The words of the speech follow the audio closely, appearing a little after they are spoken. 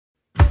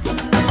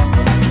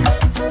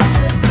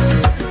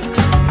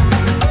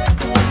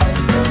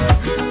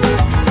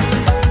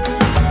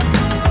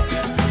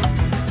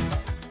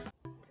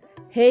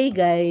Hey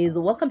guys,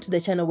 welcome to the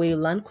channel where you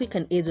learn quick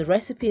and easy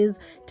recipes.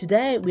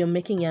 Today we are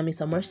making yummy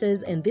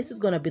samosas, and this is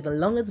gonna be the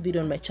longest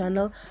video on my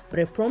channel, but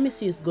I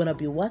promise you it's gonna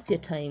be worth your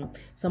time.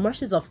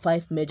 Samosas have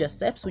 5 major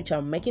steps, which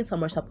are making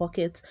samosa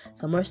pockets,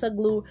 samosa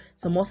glue,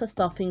 samosa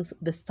stuffings,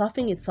 the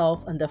stuffing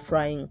itself, and the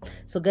frying.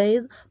 So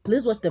guys,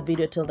 please watch the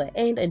video till the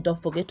end and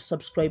don't forget to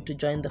subscribe to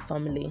join the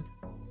family.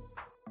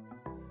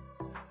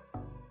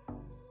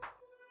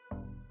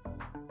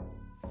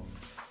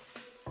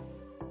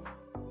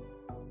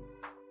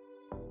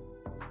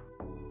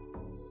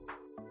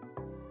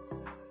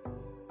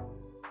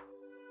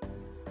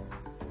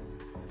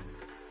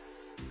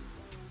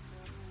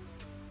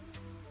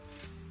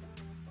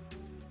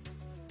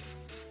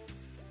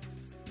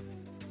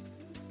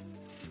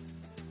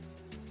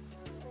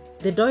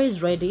 The dough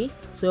is ready,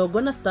 so we're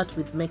gonna start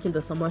with making the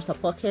samosa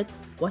pockets.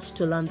 Watch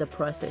to learn the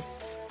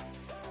process.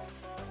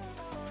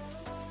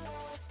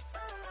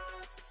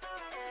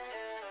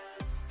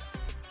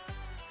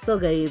 So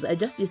guys, I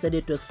just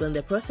decided to explain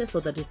the process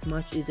so that it's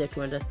much easier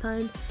to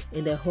understand,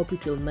 and I hope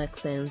it will make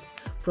sense.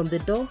 From the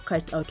dough,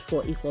 cut out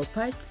 4 equal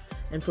parts,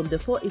 and from the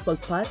 4 equal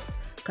parts,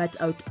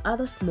 cut out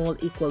other small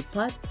equal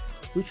parts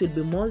which will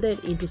be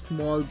molded into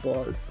small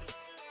balls.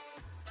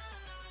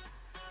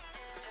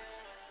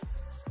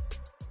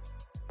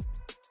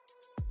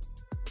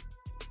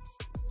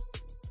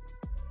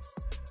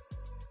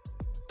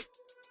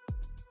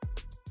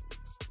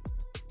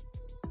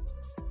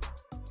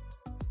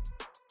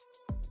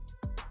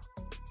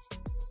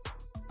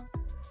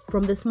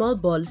 From the small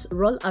balls,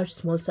 roll out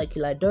small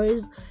circular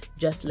doors,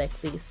 just like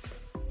this.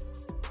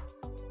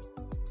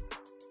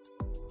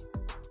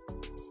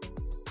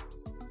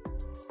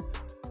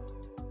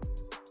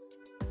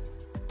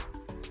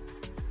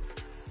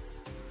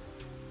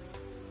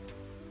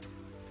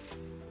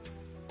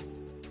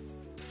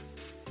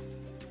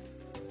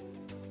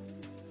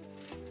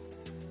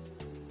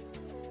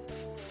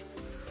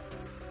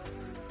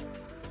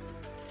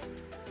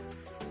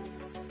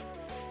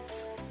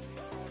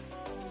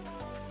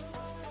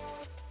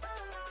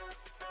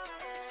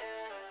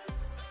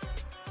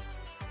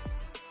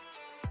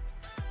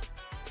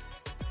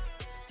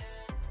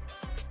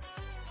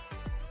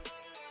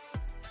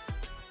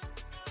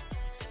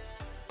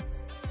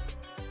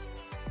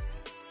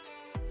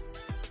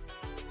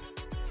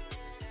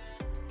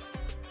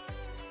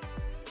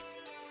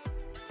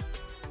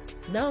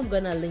 Now I'm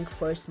gonna link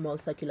 4 small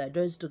circular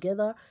doors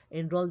together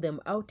and roll them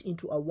out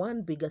into a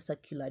one bigger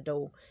circular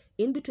dough.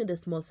 In between the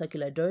small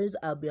circular doors,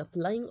 I'll be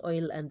applying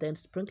oil and then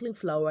sprinkling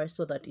flour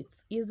so that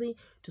it's easy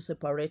to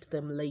separate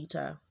them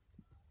later.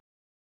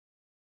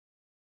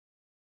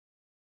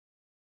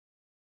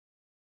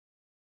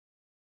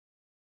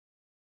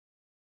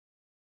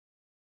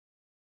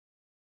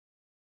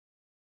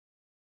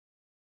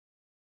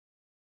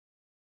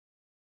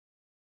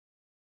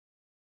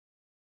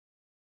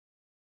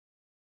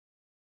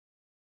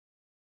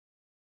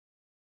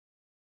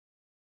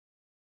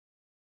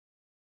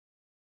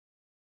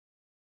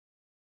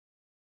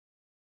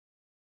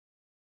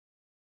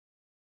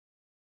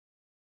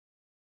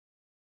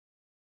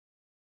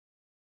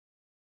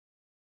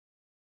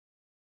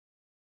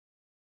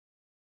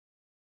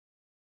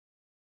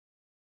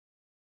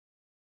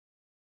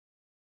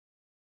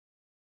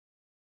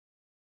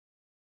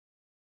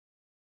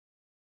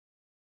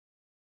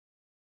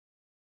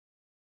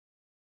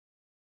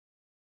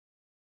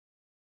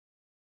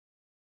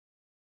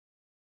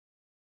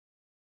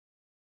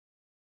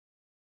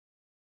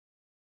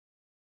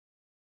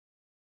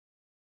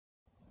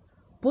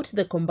 Put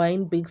the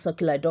combined big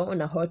circular dough on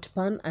a hot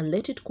pan and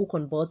let it cook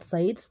on both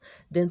sides,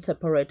 then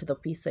separate the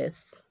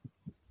pieces.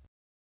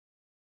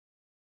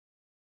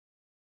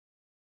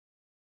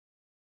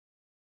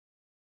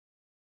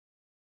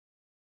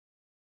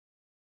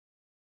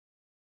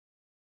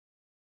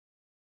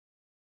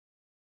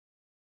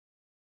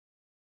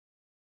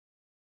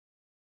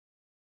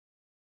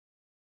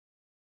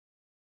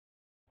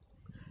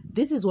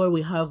 This is what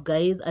we have,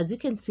 guys. As you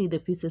can see, the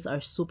pieces are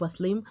super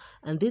slim,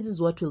 and this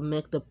is what will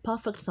make the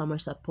perfect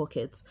samosa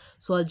pockets.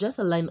 So I'll just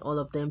align all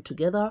of them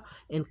together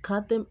and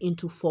cut them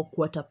into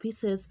 4/4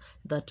 pieces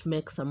that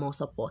make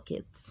samosa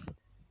pockets.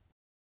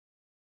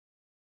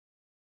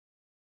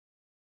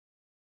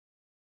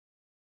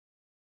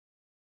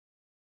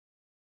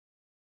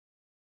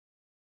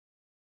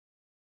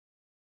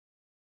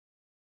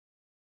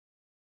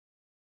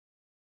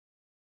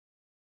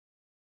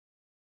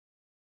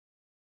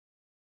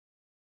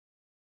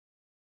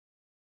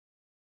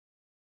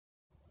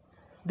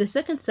 The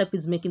second step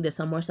is making the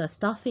samosa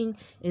stuffing,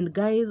 and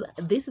guys,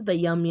 this is the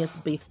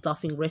yummiest beef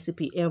stuffing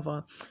recipe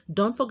ever.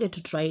 Don't forget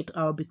to try it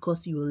out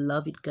because you will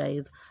love it,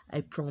 guys. I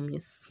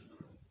promise.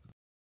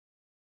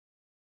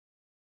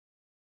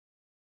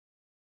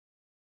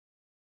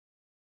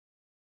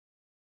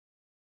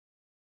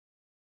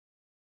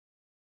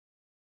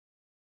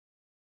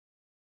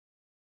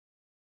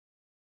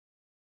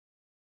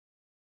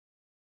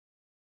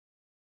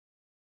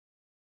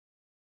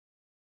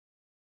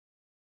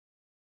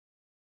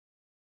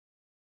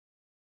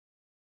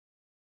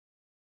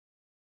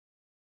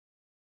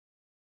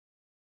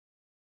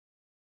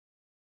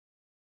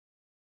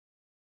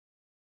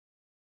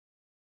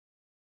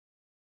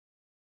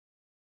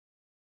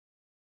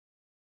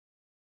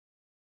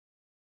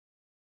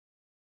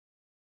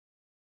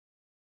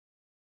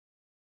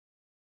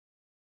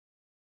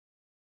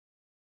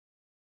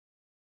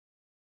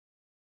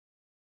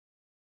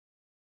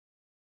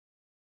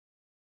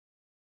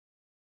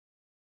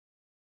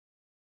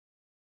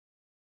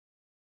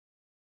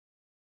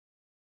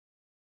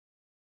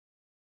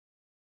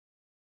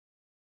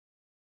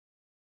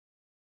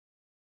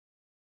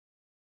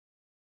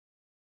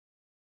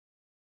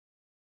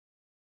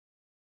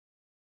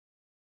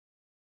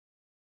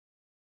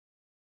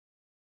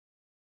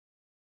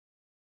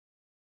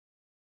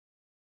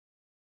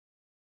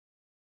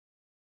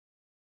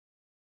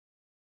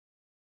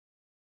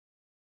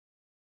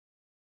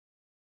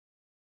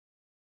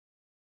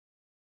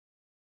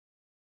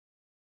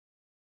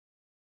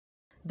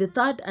 The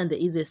third and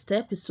the easiest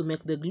step is to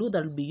make the glue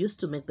that will be used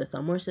to make the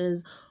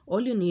samosas.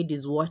 All you need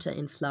is water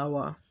and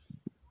flour.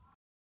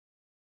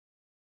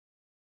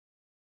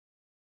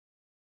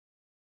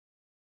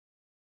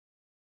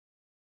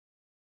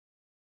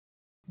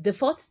 The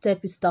fourth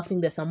step is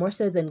stuffing the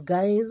samosas, and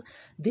guys,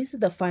 this is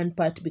the fun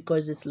part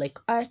because it's like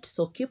art,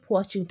 so keep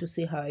watching to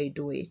see how I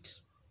do it.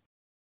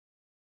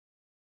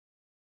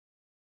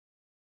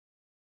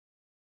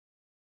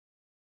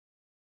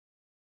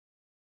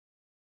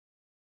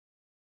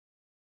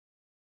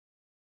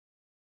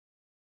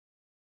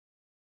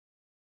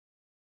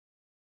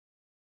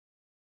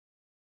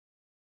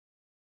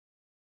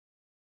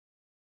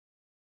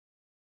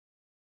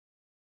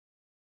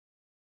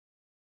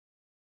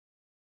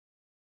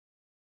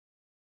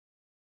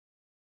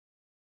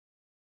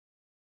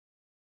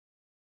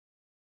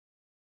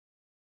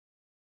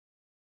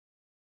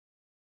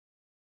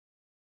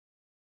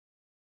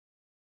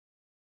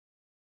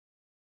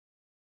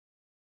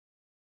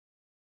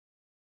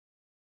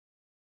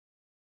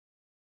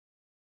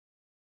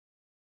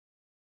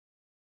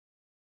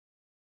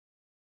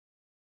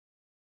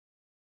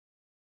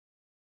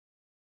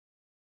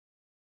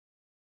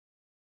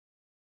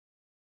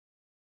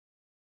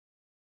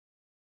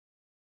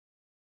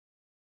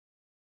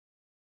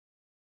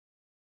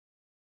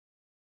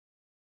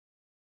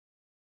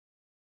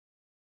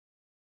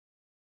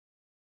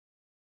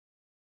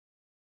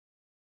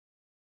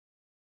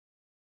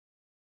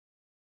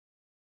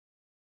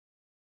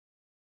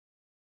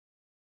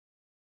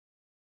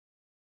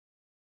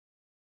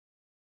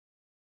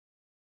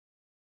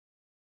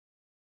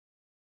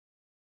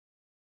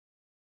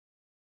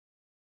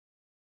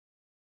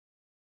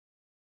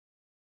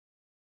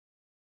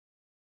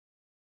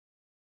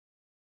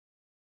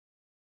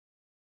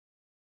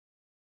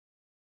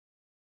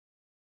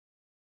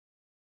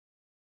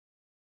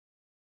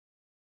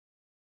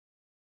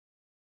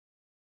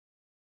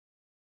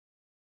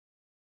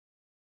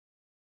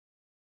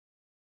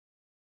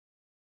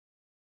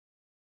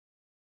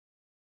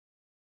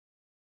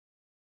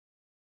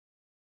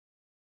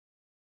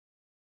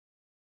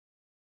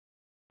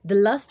 The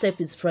last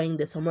step is frying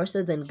the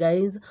samosas, and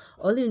guys,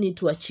 all you need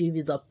to achieve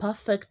is a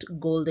perfect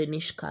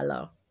goldenish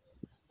color.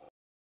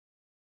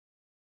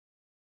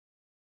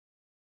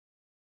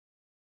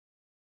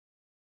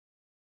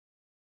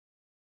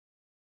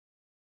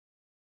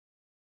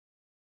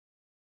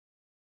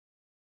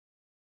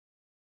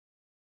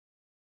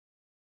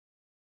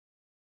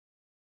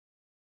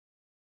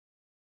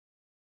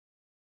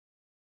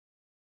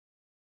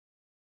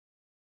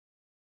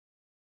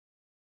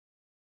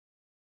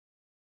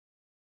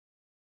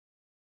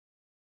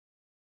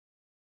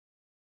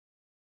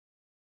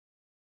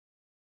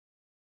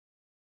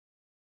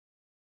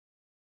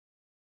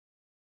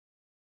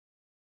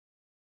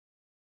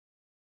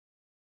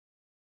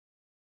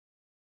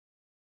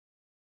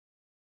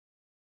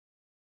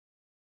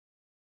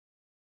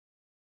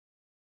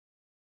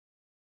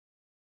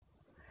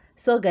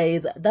 So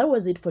guys, that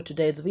was it for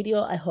today's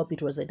video. I hope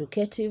it was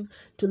educative.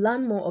 To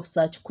learn more of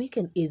such quick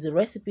and easy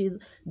recipes,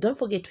 don't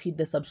forget to hit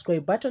the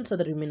subscribe button so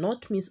that you may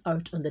not miss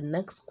out on the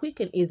next quick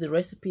and easy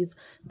recipes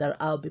that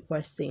I'll be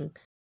posting.